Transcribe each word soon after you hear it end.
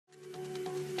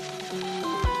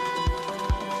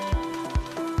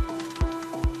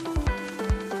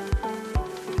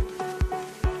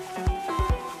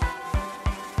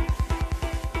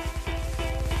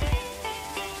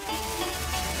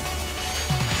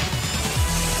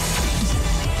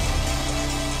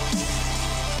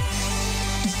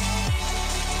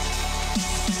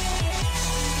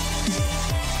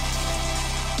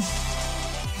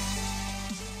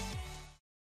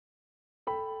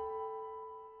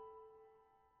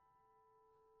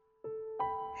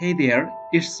Hey there,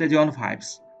 it's Sejon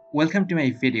Vibes. Welcome to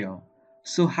my video.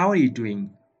 So, how are you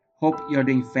doing? Hope you're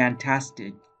doing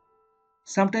fantastic.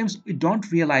 Sometimes we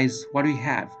don't realize what we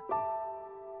have.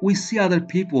 We see other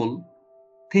people,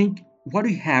 think what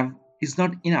we have is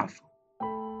not enough.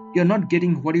 You're not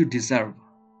getting what you deserve.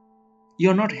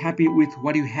 You're not happy with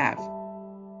what you have.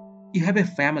 You have a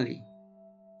family.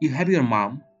 You have your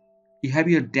mom. You have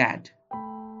your dad.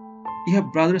 You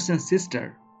have brothers and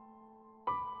sisters.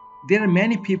 There are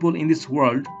many people in this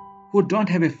world who don't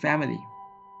have a family.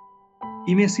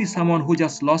 You may see someone who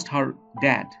just lost her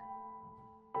dad.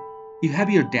 You have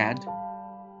your dad.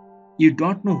 You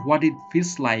don't know what it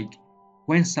feels like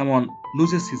when someone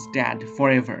loses his dad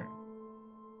forever.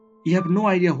 You have no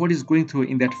idea what is going through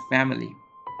in that family.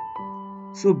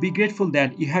 So be grateful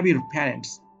that you have your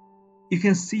parents. You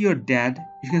can see your dad,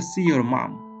 you can see your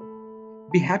mom.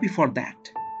 Be happy for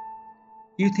that.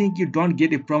 You think you don't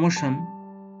get a promotion,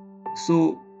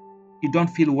 so you don't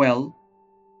feel well.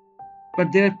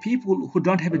 But there are people who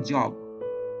don't have a job.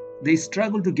 They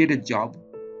struggle to get a job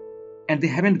and they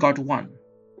haven't got one.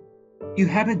 You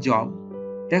have a job,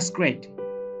 that's great.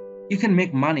 You can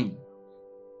make money.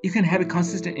 You can have a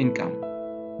consistent income.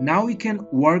 Now you can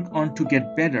work on to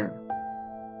get better.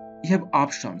 You have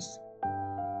options.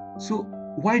 So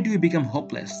why do you become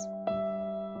hopeless?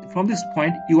 From this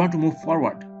point, you want to move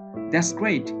forward. That's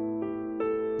great.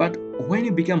 But when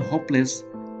you become hopeless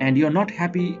and you're not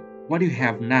happy what you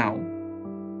have now,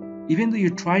 even though you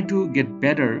try to get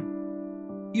better,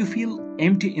 you feel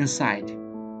empty inside.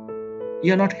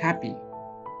 You're not happy.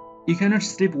 You cannot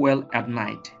sleep well at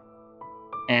night.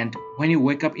 And when you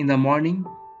wake up in the morning,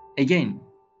 again,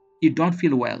 you don't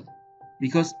feel well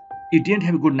because you didn't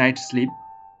have a good night's sleep.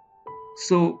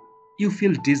 So you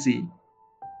feel dizzy,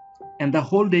 and the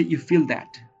whole day you feel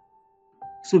that.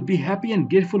 So be happy and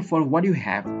grateful for what you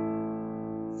have.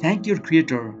 Thank your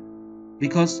Creator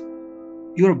because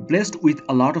you are blessed with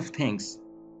a lot of things.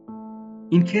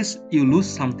 In case you lose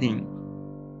something,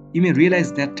 you may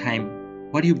realize that time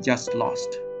what you've just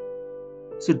lost.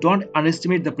 So don't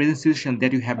underestimate the present situation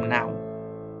that you have now.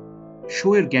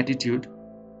 Show your gratitude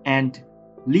and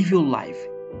live your life.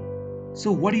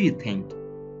 So what do you think?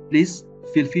 Please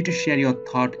feel free to share your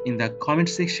thought in the comment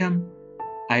section.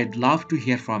 I'd love to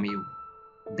hear from you.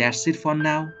 That's it for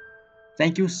now.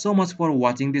 Thank you so much for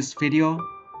watching this video.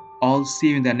 I'll see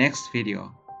you in the next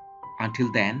video.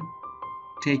 Until then,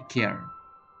 take care.